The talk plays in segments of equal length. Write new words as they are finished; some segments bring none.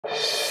Hello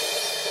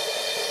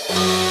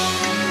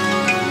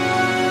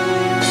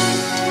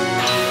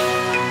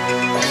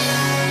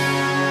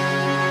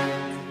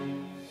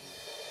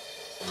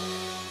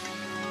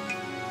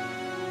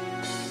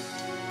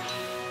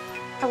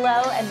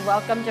and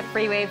welcome to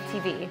Freewave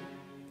TV.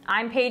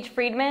 I'm Paige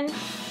Friedman,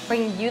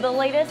 bringing you the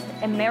latest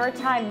in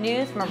maritime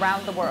news from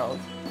around the world.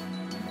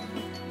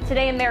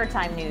 Today in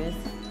maritime news,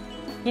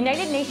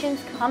 United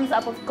Nations comes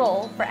up with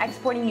goal for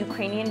exporting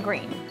Ukrainian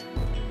grain.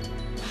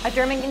 A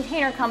German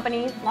container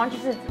company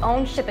launches its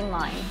own shipping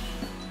line.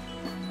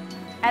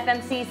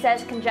 FMC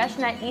says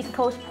congestion at East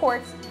Coast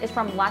ports is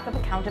from lack of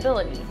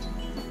accountability.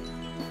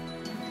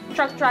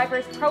 Truck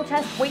drivers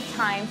protest wait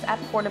times at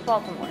Port of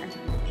Baltimore.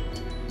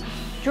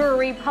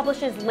 Drewry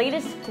publishes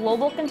latest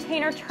global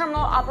container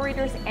terminal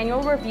operators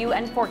annual review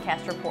and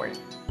forecast report.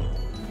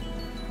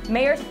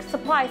 Maersk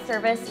Supply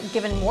Service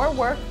given more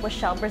work with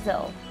Shell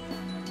Brazil.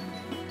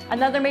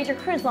 Another major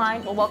cruise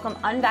line will welcome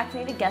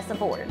unvaccinated guests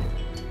aboard.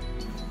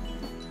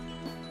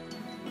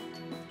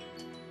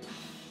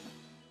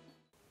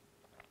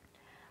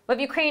 With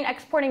Ukraine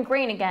exporting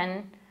grain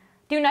again,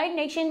 the United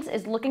Nations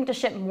is looking to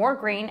ship more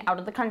grain out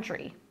of the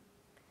country.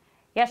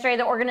 Yesterday,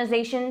 the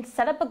organization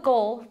set up a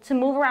goal to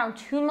move around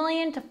 2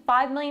 million to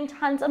 5 million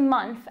tons a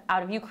month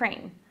out of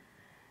Ukraine.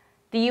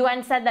 The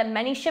UN said that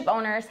many ship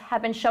owners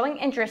have been showing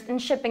interest in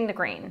shipping the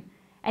grain,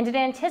 and it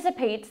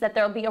anticipates that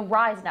there will be a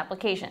rise in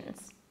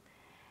applications.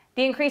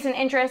 The increase in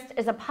interest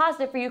is a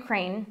positive for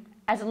Ukraine,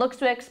 as it looks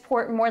to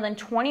export more than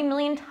 20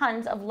 million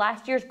tons of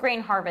last year's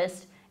grain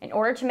harvest in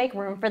order to make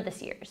room for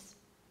this year's.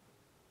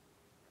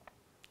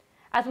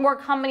 As more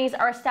companies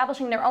are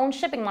establishing their own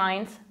shipping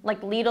lines, like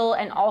Lidl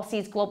and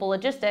Allseas Global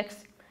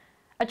Logistics,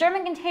 a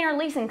German container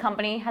leasing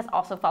company has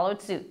also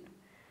followed suit.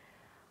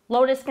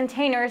 Lotus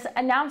Containers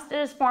announced it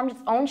has formed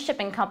its own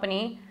shipping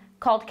company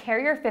called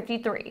Carrier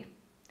 53.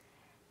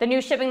 The new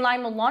shipping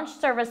line will launch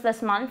service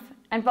this month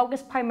and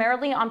focus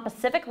primarily on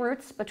Pacific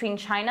routes between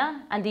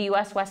China and the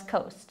U.S. West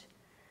Coast.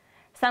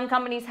 Some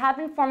companies have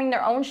been forming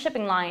their own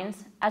shipping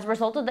lines as a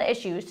result of the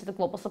issues to the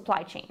global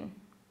supply chain.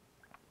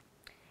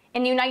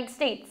 In the United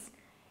States,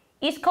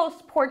 East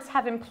Coast ports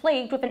have been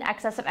plagued with an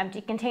excess of empty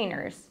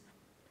containers.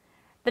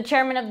 The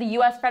chairman of the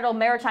U.S. Federal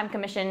Maritime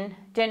Commission,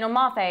 Daniel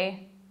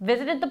Maffei,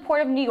 visited the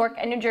Port of New York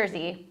and New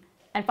Jersey,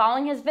 and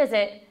following his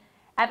visit,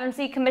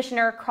 FMC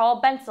Commissioner Carl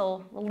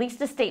Bentzel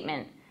released a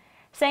statement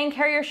saying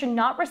carriers should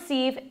not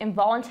receive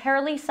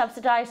involuntarily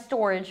subsidized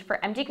storage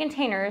for empty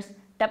containers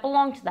that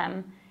belong to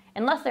them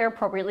unless they are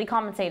appropriately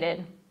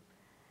compensated.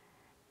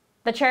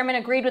 The chairman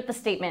agreed with the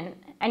statement,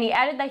 and he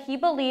added that he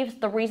believes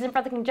the reason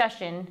for the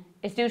congestion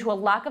is due to a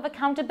lack of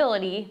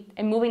accountability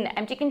in moving the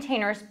empty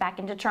containers back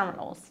into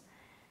terminals.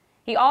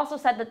 He also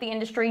said that the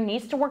industry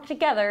needs to work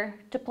together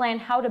to plan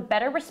how to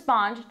better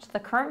respond to the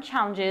current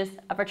challenges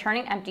of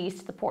returning empties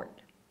to the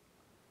port.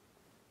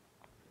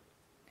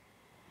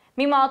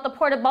 Meanwhile, at the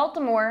Port of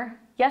Baltimore,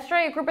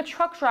 yesterday a group of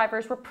truck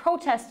drivers were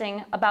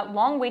protesting about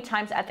long wait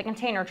times at the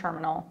container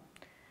terminal.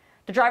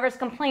 The drivers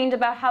complained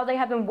about how they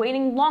have been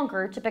waiting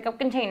longer to pick up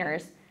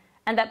containers,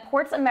 and that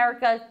Ports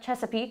America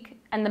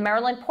Chesapeake and the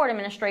Maryland Port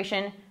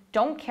Administration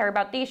don't care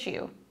about the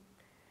issue.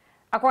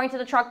 According to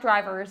the truck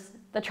drivers,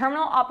 the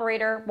terminal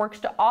operator works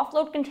to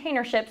offload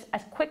container ships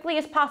as quickly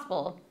as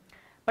possible,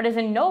 but is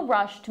in no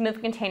rush to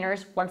move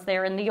containers once they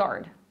are in the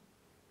yard.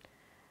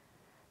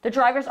 The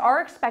drivers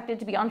are expected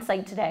to be on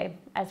site today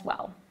as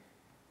well.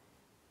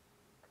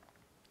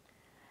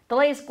 The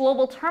latest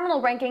global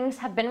terminal rankings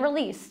have been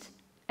released,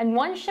 and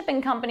one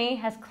shipping company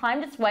has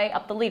climbed its way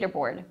up the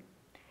leaderboard.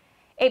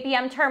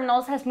 APM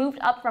Terminals has moved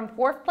up from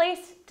 4th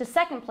place to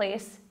 2nd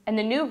place in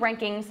the new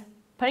rankings,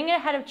 putting it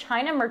ahead of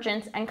China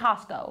Merchants and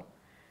Costco.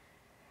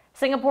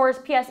 Singapore's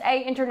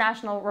PSA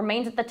International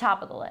remains at the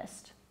top of the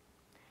list.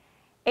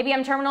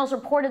 APM Terminals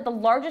reported the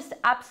largest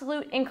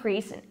absolute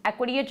increase in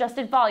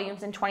equity-adjusted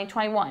volumes in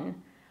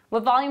 2021,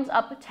 with volumes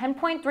up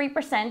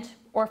 10.3%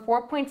 or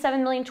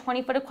 4.7 million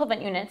 20-foot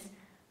equivalent units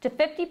to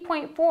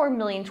 50.4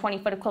 million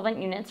 20-foot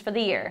equivalent units for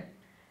the year,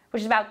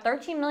 which is about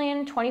 13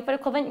 million 20-foot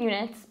equivalent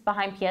units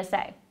behind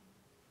PSA.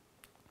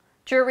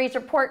 Drewry's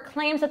report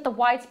claims that the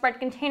widespread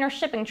container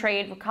shipping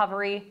trade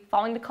recovery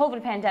following the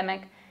COVID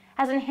pandemic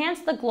has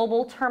enhanced the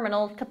global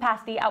terminal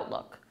capacity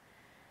outlook.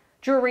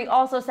 Drewry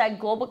also said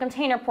global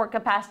container port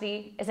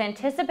capacity is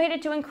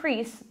anticipated to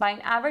increase by an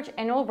average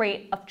annual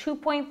rate of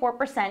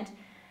 2.4%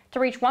 to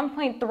reach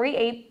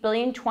 1.38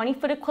 billion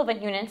 20-foot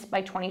equivalent units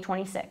by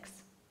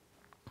 2026.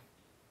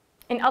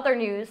 In other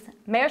news,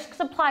 Maersk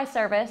Supply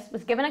Service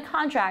was given a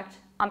contract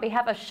on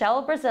behalf of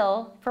Shell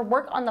Brazil for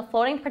work on the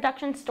floating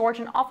production, storage,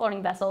 and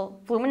offloading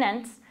vessel,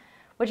 Fluminense,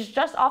 which is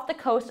just off the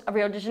coast of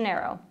Rio de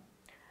Janeiro.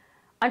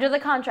 Under the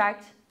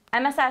contract,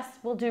 MSS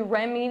will do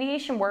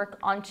remediation work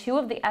on 2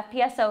 of the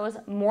FPSO's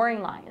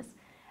mooring lines,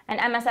 and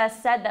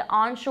MSS said that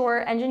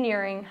onshore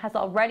engineering has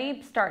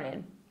already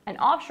started, and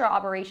offshore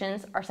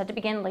operations are set to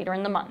begin later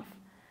in the month.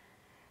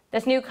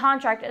 This new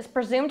contract is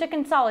presumed to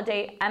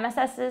consolidate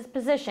MSS's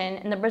position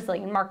in the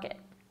Brazilian market.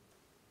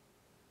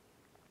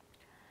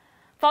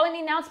 Following the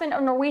announcement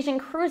of Norwegian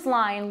Cruise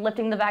Line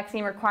lifting the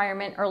vaccine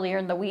requirement earlier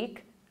in the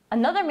week,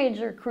 another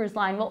major cruise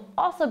line will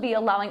also be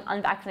allowing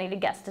unvaccinated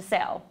guests to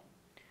sail.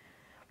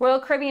 Royal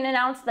Caribbean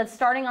announced that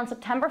starting on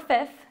September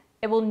 5th,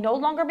 it will no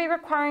longer be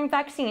requiring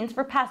vaccines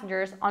for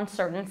passengers on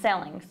certain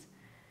sailings.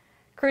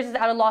 Cruises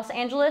out of Los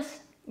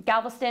Angeles,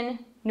 Galveston,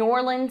 New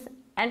Orleans,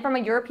 and from a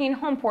European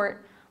home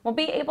port will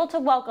be able to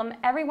welcome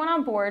everyone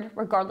on board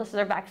regardless of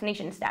their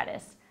vaccination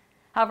status.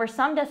 However,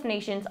 some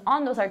destinations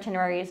on those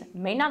itineraries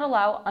may not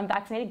allow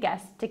unvaccinated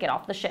guests to get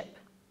off the ship.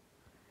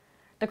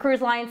 The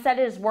cruise line said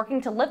it is working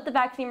to lift the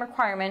vaccine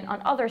requirement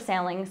on other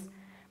sailings,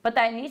 but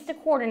that it needs to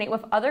coordinate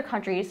with other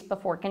countries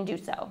before it can do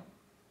so.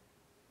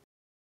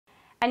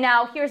 And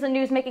now, here's the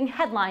news making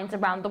headlines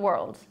around the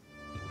world.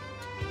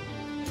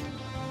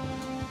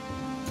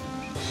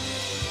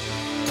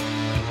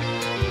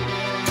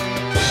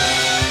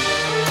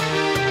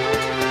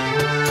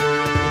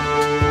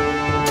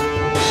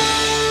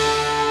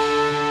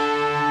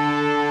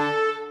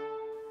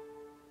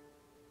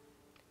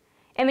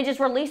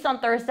 Images released on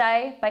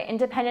Thursday by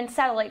independent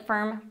satellite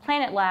firm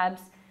Planet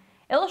Labs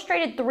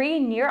illustrated 3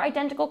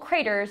 near-identical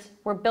craters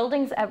where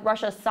buildings at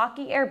Russia's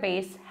Saki Air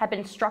Base had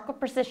been struck with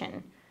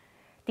precision.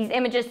 These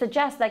images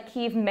suggest that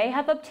Kyiv may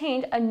have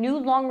obtained a new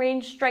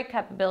long-range strike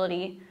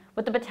capability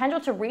with the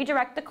potential to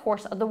redirect the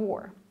course of the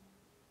war.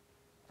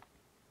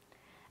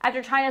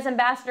 After China's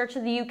ambassador to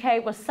the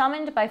UK was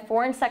summoned by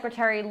Foreign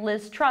Secretary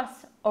Liz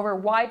Truss over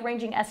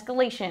wide-ranging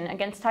escalation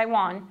against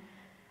Taiwan,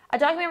 a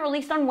document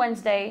released on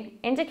Wednesday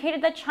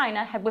indicated that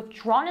China had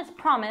withdrawn its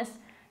promise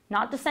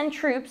not to send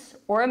troops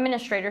or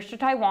administrators to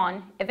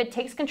Taiwan if it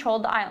takes control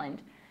of the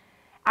island,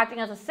 acting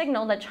as a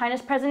signal that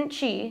China's President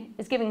Xi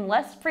is giving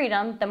less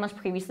freedom than was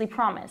previously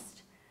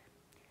promised.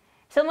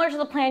 Similar to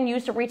the plan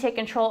used to retake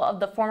control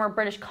of the former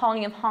British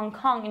colony of Hong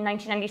Kong in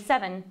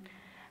 1997,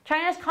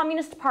 China's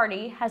Communist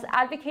Party has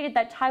advocated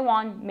that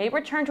Taiwan may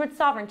return to its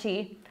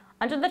sovereignty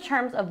under the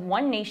terms of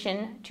one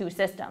nation, two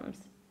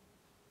systems.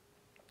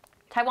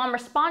 Taiwan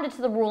responded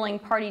to the ruling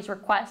party's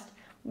request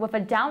with a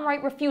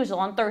downright refusal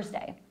on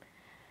Thursday.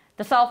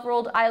 The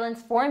self-ruled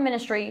island's foreign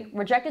ministry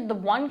rejected the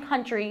one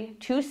country,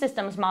 two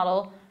systems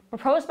model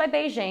proposed by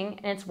Beijing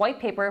in its white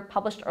paper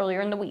published earlier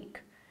in the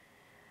week.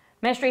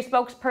 Ministry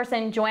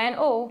spokesperson Joanne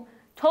Oh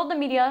told the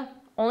media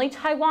only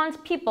Taiwan's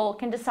people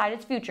can decide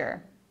its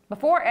future,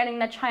 before adding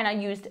that China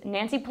used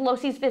Nancy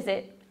Pelosi's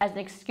visit as an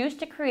excuse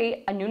to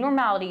create a new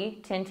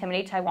normality to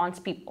intimidate Taiwan's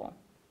people.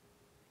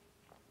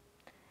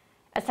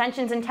 As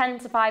tensions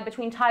intensify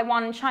between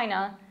Taiwan and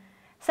China,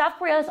 South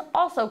Korea is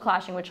also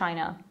clashing with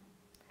China.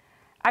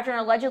 After an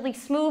allegedly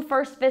smooth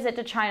first visit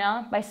to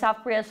China by South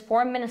Korea's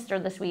foreign minister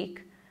this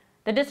week,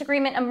 the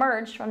disagreement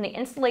emerged from the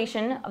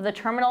installation of the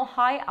Terminal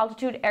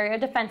High-Altitude Area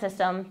Defense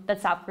System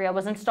that South Korea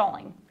was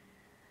installing.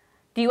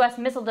 The U.S.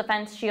 missile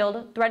defense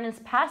shield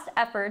threatens past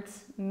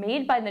efforts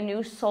made by the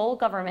new Seoul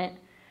government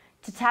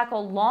to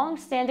tackle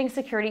long-standing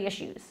security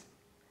issues.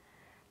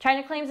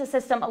 China claims the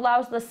system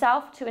allows the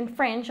South to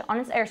infringe on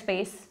its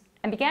airspace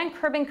and began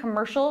curbing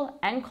commercial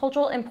and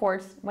cultural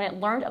imports when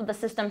it learned of the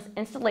system's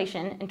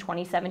installation in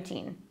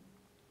 2017.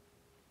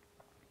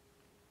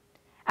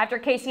 After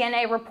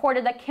KCNA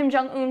reported that Kim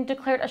Jong-un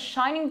declared a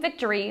shining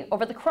victory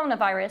over the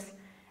coronavirus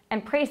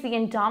and praised the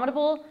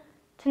indomitable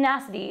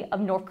tenacity of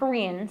North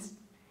Koreans,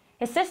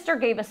 his sister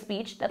gave a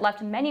speech that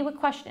left many with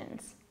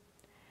questions.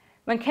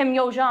 When Kim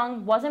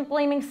Yo-jong wasn't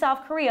blaming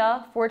South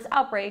Korea for its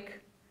outbreak,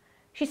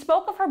 she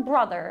spoke of her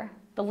brother,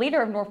 the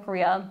leader of North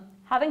Korea,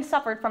 having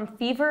suffered from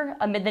fever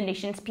amid the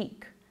nation's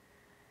peak.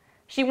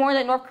 She warned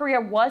that North Korea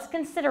was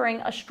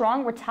considering a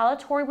strong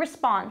retaliatory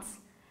response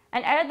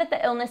and added that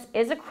the illness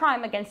is a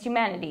crime against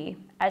humanity,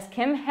 as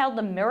Kim hailed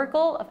the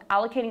miracle of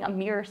allocating a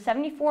mere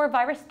 74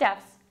 virus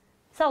deaths,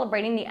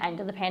 celebrating the end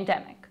of the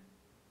pandemic.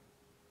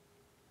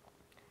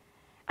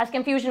 As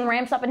confusion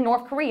ramps up in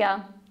North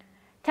Korea,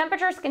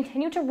 temperatures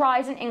continue to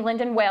rise in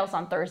England and Wales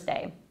on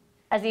Thursday,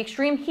 as the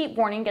extreme heat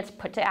warning gets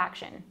put to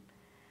action.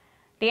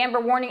 The amber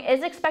warning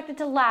is expected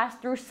to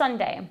last through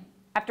Sunday,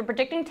 after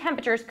predicting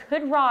temperatures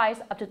could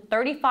rise up to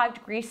 35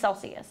 degrees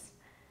Celsius.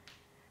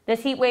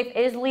 This heat wave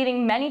is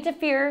leading many to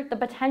fear the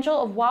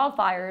potential of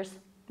wildfires,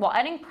 while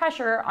adding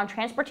pressure on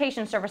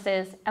transportation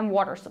services and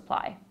water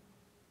supply.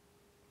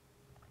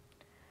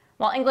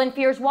 While England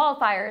fears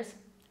wildfires,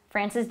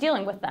 France is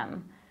dealing with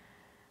them.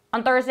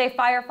 On Thursday,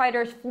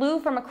 firefighters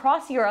flew from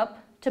across Europe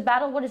to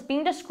battle what is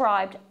being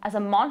described as a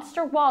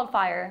monster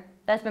wildfire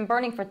that has been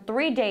burning for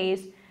 3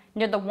 days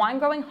near the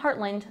wine-growing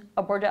heartland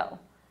of Bordeaux.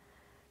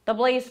 The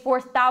blaze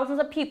forced thousands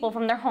of people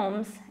from their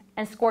homes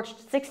and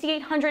scorched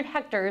 6,800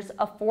 hectares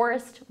of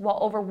forest, while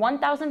over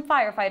 1,000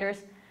 firefighters,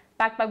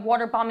 backed by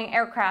water-bombing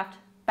aircraft,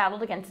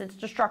 battled against its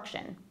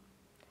destruction.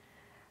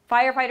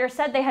 Firefighters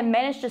said they had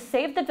managed to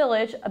save the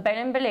village of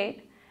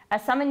Ben-en-Belet,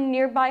 as some in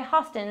nearby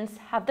Hostens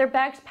have their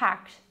bags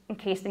packed in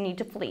case they need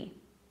to flee.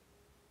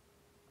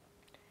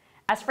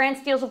 As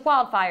France deals with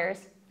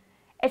wildfires,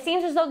 it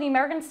seems as though the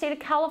American state of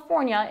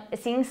California is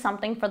seeing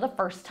something for the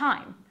first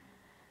time.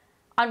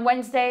 On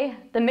Wednesday,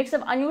 the mix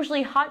of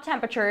unusually hot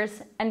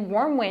temperatures and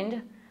warm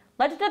wind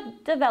led to the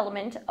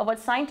development of what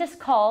scientists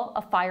call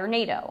a fire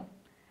NATO.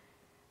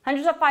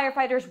 Hundreds of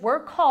firefighters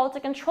were called to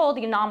control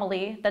the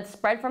anomaly that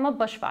spread from a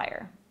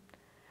bushfire.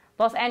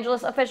 Los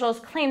Angeles officials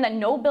claimed that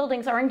no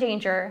buildings are in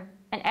danger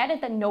and added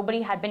that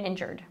nobody had been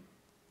injured.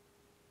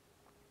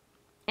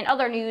 In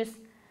other news,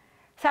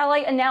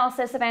 satellite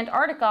analysis of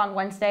Antarctica on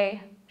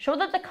Wednesday showed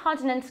that the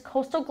continent's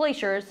coastal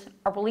glaciers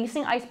are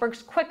releasing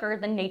icebergs quicker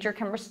than nature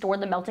can restore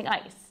the melting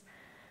ice,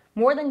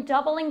 more than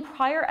doubling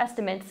prior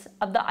estimates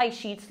of the ice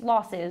sheet's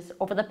losses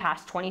over the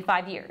past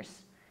 25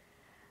 years.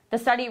 The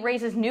study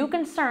raises new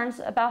concerns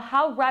about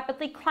how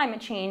rapidly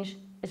climate change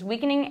is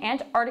weakening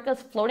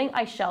Antarctica's floating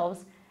ice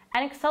shelves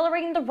and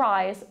accelerating the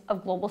rise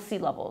of global sea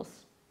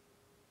levels.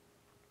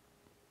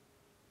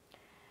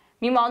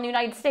 Meanwhile, in the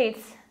United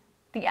States,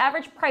 the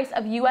average price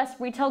of U.S.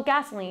 retail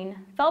gasoline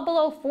fell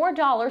below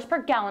 $4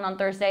 per gallon on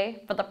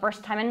Thursday for the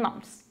first time in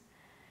months.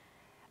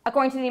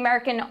 According to the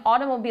American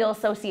Automobile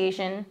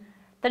Association,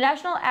 the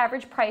national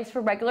average price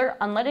for regular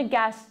unleaded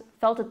gas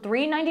fell to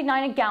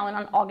 $3.99 a gallon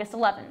on August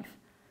 11th,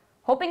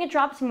 hoping it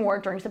drops more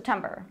during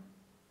September.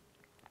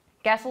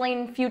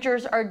 Gasoline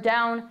futures are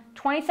down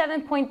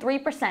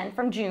 27.3%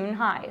 from June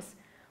highs,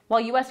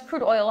 while U.S.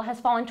 crude oil has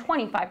fallen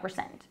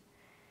 25%.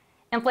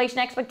 Inflation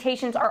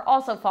expectations are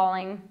also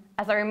falling,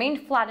 as they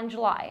remained flat in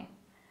July.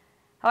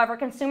 However,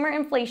 consumer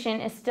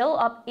inflation is still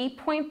up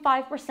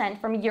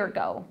 8.5% from a year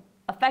ago,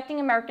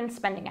 affecting American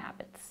spending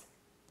habits.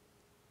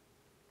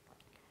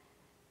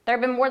 There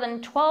have been more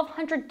than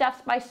 1,200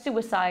 deaths by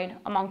suicide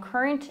among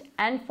current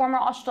and former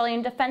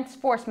Australian Defence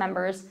Force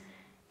members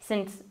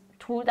since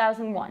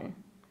 2001.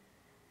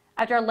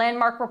 After a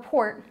landmark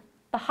report,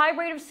 the high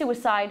rate of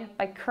suicide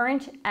by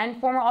current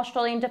and former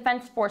Australian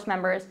Defence Force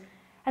members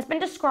has been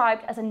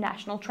described as a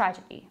national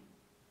tragedy.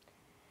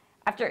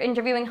 After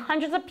interviewing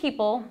hundreds of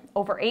people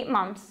over 8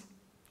 months,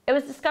 it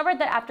was discovered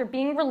that after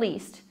being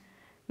released,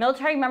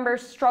 military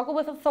members struggle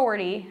with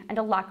authority and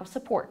a lack of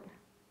support.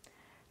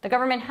 The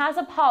government has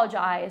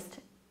apologized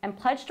and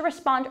pledged to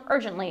respond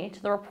urgently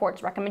to the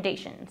report's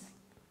recommendations.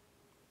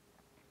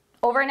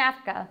 Over in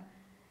Africa,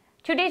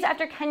 2 days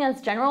after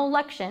Kenya's general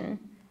election,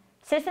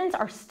 citizens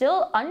are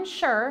still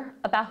unsure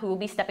about who will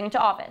be stepping into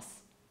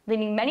office,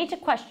 leading many to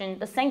question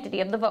the sanctity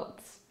of the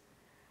votes.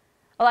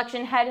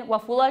 Election head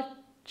Wafula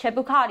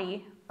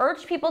Chebukati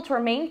urged people to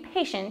remain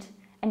patient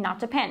and not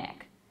to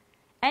panic,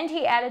 and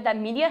he added that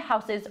media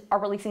houses are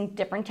releasing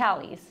different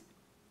tallies.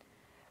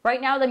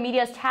 Right now, the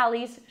media's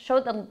tallies show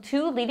that the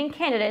two leading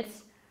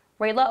candidates,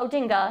 Raila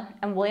Odinga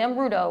and William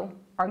Ruto,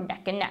 are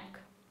neck and neck.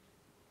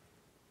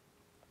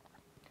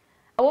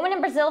 A woman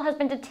in Brazil has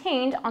been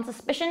detained on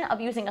suspicion of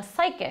using a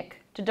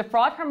psychic to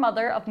defraud her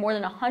mother of more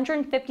than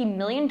 $150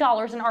 million in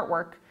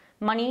artwork,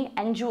 money,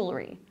 and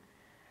jewelry.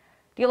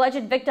 The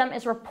alleged victim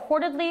is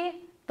reportedly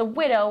the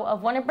widow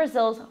of one of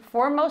Brazil's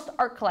foremost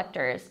art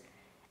collectors,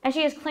 and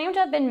she is claimed to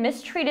have been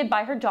mistreated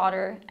by her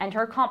daughter and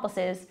her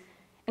accomplices,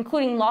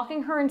 including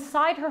locking her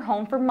inside her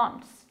home for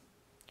months.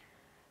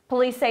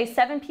 Police say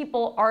 7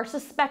 people are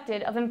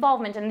suspected of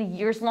involvement in the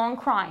years-long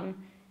crime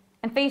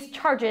and face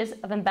charges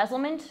of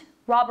embezzlement,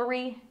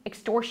 robbery,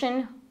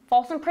 extortion,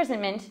 false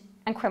imprisonment,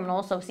 and criminal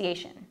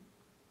association.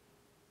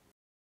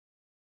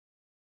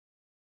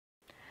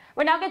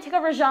 We're now going to take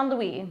over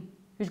Jean-Louis,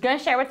 who's going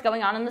to share what's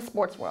going on in the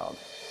sports world.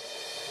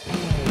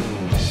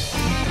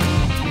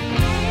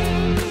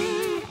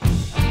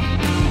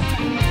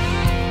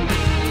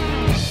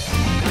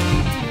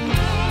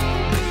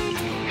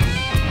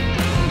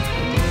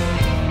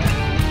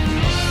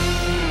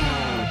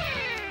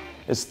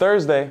 It's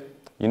Thursday.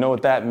 You know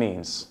what that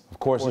means. Of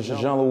course, it's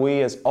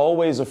Jean-Louis, as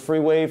always, a free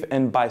wave,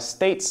 and by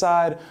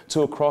stateside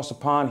to across the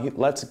pond,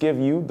 let's give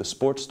you the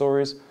sports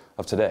stories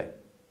of today.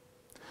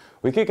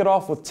 We kick it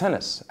off with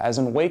tennis, as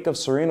in wake of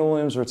Serena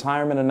Williams'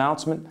 retirement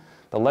announcement,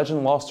 the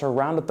legend lost her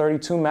round of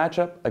 32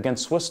 matchup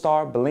against Swiss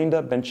star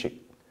Belinda Bencic.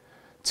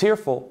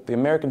 Tearful, the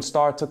American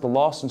star took the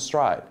loss in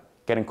stride,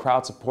 getting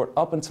crowd support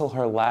up until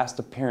her last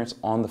appearance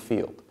on the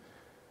field.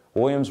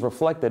 Williams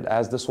reflected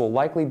as this will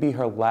likely be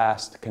her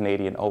last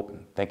Canadian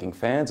Open, thanking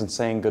fans and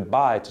saying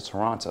goodbye to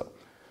Toronto.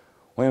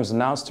 Williams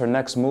announced her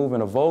next move in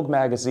a Vogue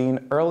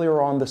magazine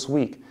earlier on this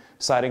week,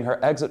 citing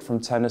her exit from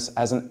tennis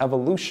as an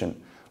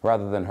evolution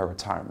rather than her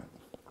retirement.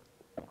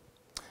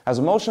 As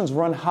emotions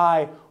run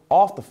high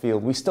off the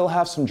field, we still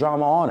have some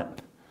drama on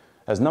it,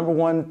 as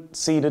 #1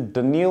 seeded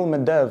Daniil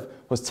Medvedev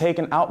was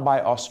taken out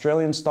by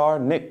Australian star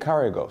Nick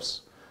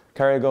Kyrgios.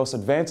 Kyrgios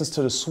advances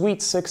to the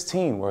Sweet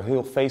 16, where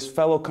he'll face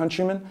fellow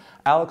countryman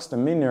Alex de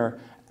Minaur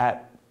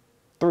at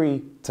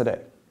 3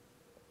 today.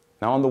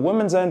 Now on the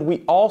women's end,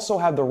 we also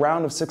have the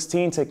round of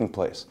 16 taking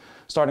place,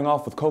 starting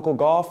off with Coco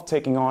Gauff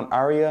taking on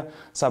Aria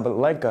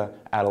Sabalenka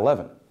at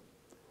 11.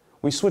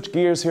 We switch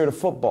gears here to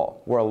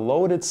football, where a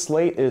loaded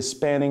slate is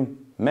spanning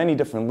many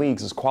different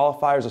leagues as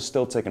qualifiers are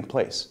still taking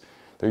place.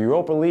 The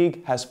Europa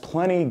League has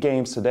plenty of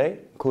games today,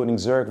 including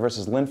Zurich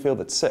versus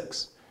Linfield at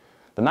 6.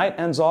 The night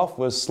ends off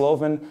with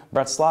Slovan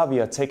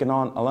Bratislava taking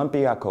on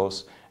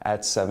Olympiacos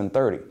at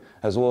 7:30,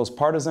 as well as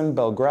Partizan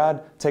Belgrade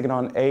taking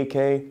on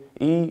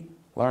AKE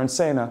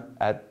Laurencena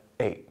at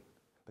 8.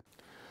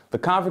 The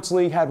Conference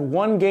League had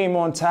one game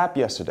on tap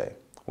yesterday,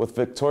 with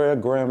Victoria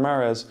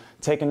Guimaraes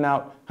taking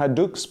out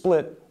Hajduk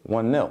Split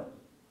 1-0.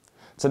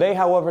 Today,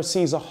 however,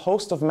 sees a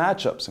host of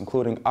matchups,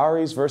 including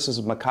Aris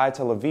versus Maccabi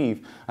Tel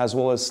Aviv, as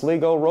well as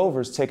Sligo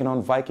Rovers taking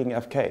on Viking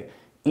FK,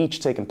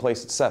 each taking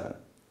place at 7.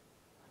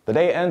 The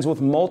day ends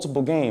with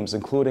multiple games,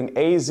 including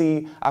AZ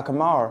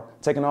Alkmaar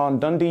taking on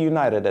Dundee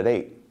United at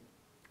 8.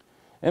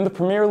 In the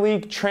Premier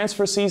League,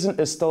 transfer season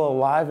is still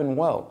alive and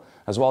well,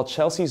 as while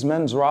Chelsea's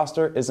men's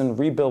roster is in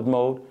rebuild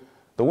mode,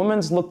 the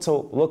women's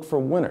look for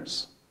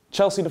winners.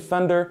 Chelsea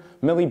defender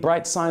Millie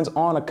Bright signs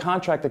on a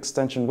contract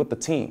extension with the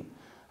team,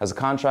 as the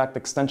contract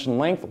extension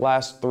length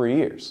lasts 3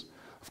 years.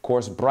 Of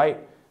course, Bright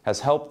has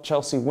helped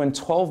Chelsea win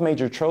 12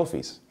 major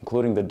trophies,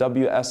 including the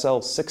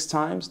WSL 6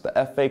 times, the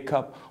FA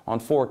Cup on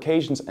 4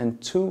 occasions,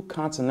 and 2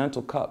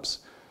 Continental Cups.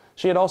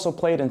 She had also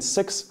played in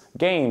 6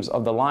 games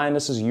of the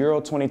Lionesses Euro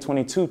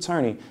 2022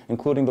 tourney,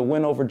 including the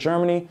win over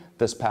Germany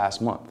this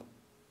past month.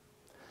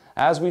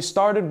 As we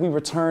started, we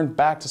returned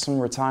back to some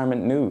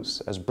retirement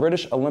news, as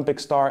British Olympic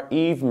star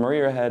Eve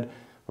Muirhead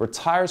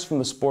retires from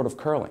the sport of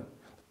curling.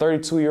 The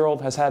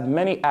 32-year-old has had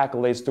many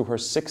accolades through her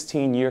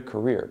 16-year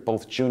career,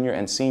 both junior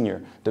and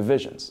senior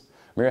divisions.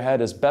 Muirhead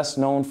is best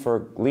known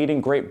for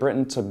leading Great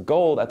Britain to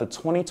gold at the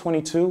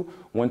 2022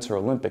 Winter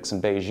Olympics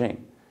in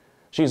Beijing.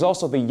 She is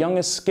also the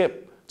youngest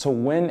skip to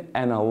win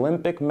an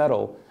Olympic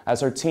medal, as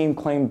her team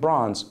claimed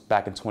bronze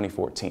back in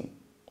 2014.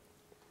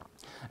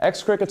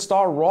 Ex-cricket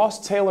star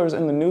Ross Taylor is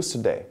in the news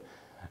today,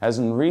 as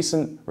in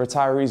recent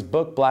retiree's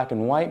book Black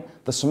and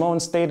White, the Samoan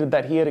stated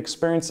that he had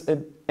experienced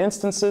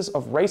instances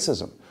of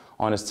racism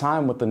on his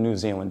time with the New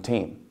Zealand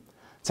team.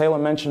 Taylor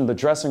mentioned the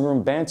dressing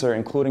room banter,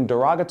 including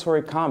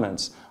derogatory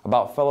comments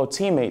about fellow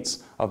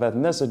teammates of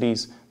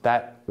ethnicities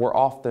that were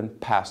often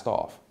passed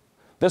off.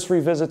 This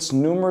revisits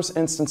numerous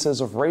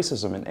instances of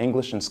racism in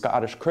English and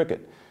Scottish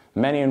cricket,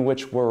 many in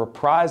which were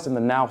reprised in the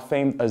now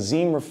famed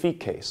Azim Rafiq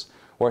case,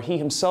 where he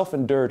himself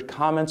endured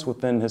comments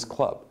within his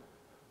club.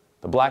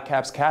 The Black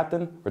Caps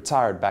captain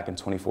retired back in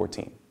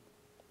 2014.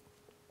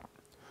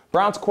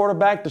 Browns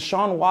quarterback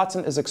Deshaun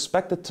Watson is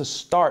expected to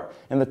start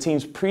in the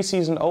team's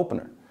preseason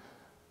opener.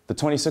 The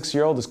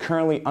 26-year-old is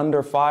currently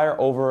under fire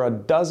over a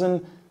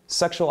dozen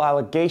sexual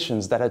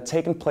allegations that had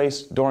taken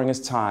place during his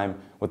time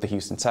with the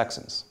Houston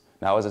Texans.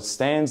 Now, as it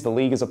stands, the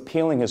league is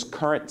appealing his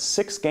current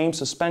 6-game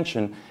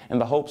suspension in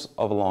the hopes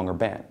of a longer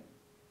ban.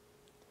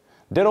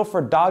 Ditto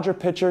for Dodger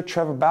pitcher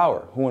Trevor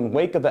Bauer, who in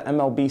wake of the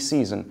MLB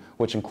season,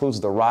 which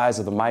includes the rise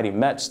of the mighty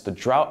Mets, the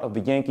drought of the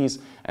Yankees,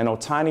 and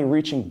Ohtani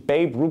reaching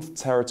Babe Ruth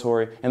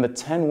territory in the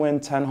 10-win,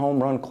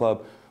 10-home run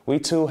club, we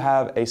too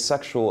have a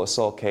sexual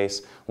assault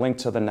case linked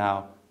to the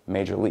now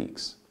major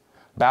leagues.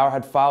 Bauer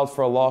had filed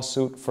for a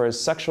lawsuit for his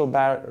sexual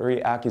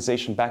battery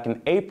accusation back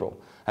in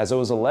April, as it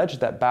was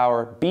alleged that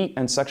Bauer beat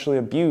and sexually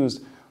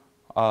abused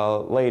a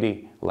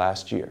lady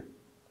last year.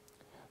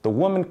 The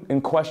woman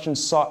in question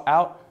sought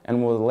out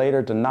and was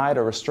later denied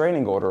a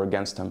restraining order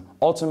against him,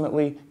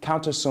 ultimately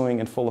countersuing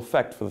in full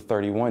effect for the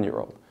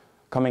 31-year-old,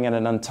 coming in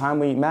an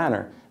untimely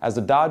manner as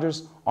the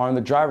Dodgers are in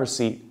the driver's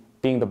seat,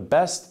 being the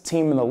best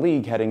team in the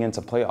league heading into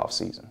playoff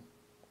season.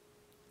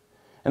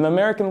 In the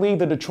American League,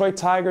 the Detroit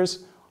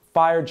Tigers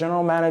fired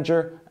general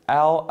manager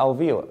Al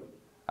Avila.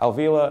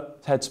 Avila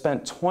had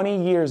spent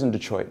 20 years in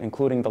Detroit,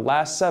 including the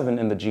last 7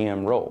 in the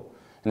GM role.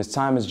 In his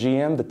time as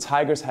GM, the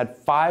Tigers had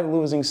 5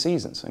 losing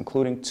seasons,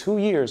 including 2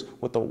 years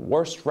with the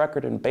worst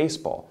record in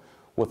baseball,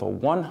 with a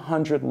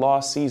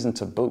 100-loss season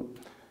to boot.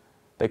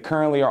 They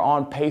currently are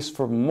on pace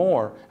for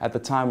more at the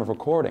time of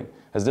recording,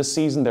 as this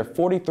season they're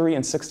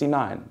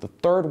 43-69, the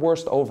 3rd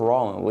worst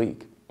overall in the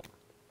league.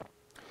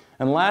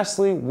 And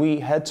lastly, we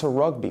head to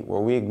rugby,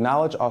 where we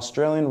acknowledge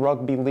Australian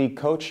Rugby League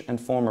coach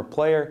and former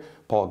player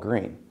Paul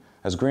Green,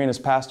 as Green has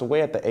passed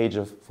away at the age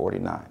of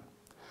 49.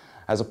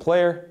 As a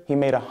player, he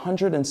made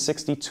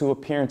 162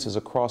 appearances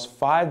across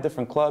 5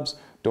 different clubs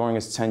during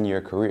his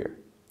 10-year career.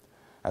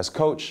 As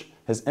coach,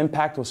 his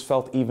impact was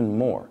felt even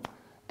more,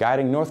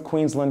 guiding North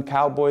Queensland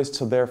Cowboys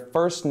to their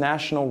first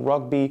National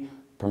Rugby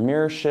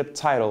Premiership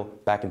title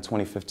back in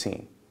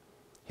 2015.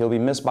 He'll be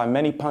missed by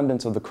many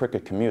pundits of the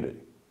cricket community.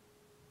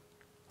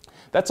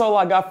 That's all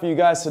I got for you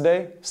guys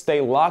today.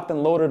 Stay locked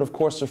and loaded, of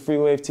course, to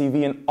Freewave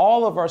TV and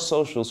all of our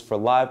socials for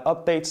live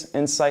updates,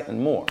 insight, and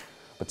more.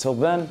 But till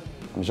then,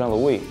 I'm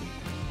Jean-Louis,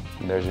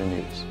 and there's your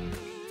news.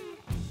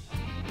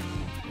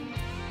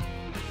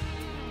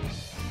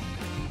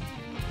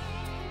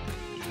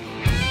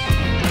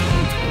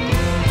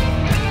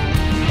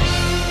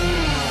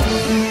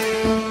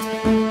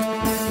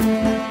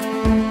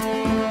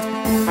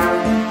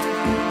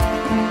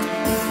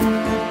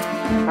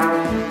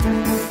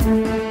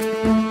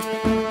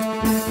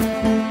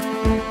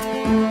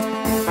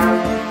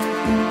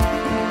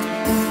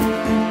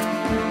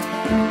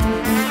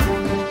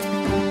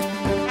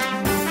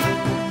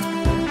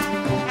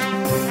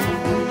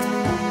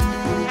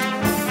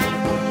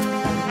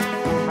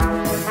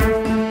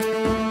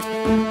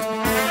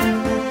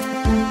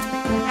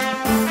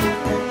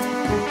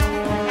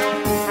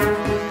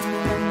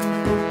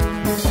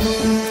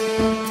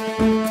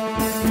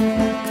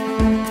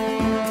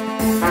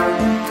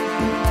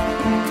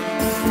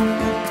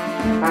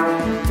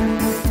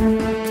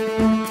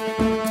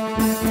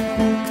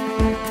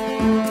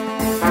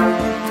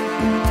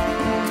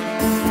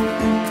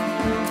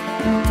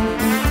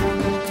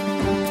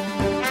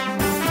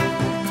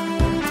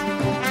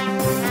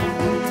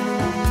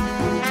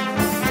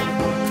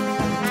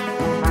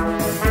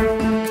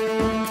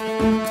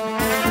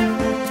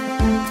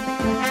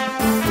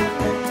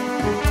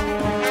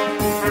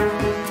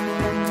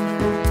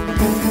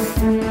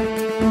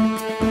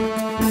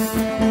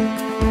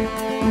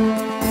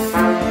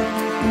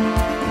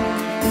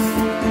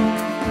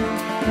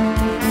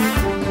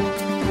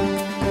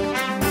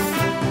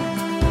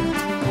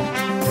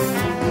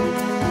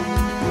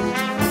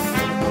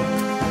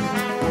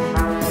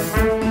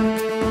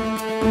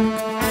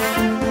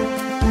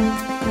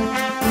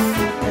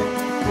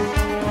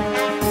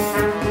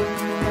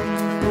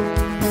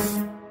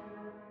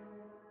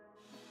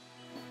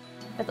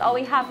 all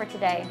we have for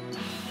today.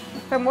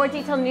 For more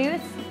detailed news,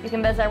 you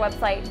can visit our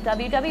website,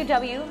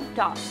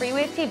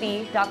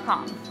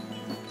 www.freewavetv.com.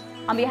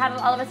 On behalf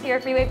of all of us here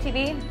at Freewave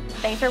TV,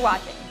 thanks for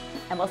watching,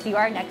 and we'll see you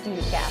at our next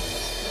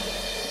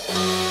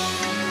newscast.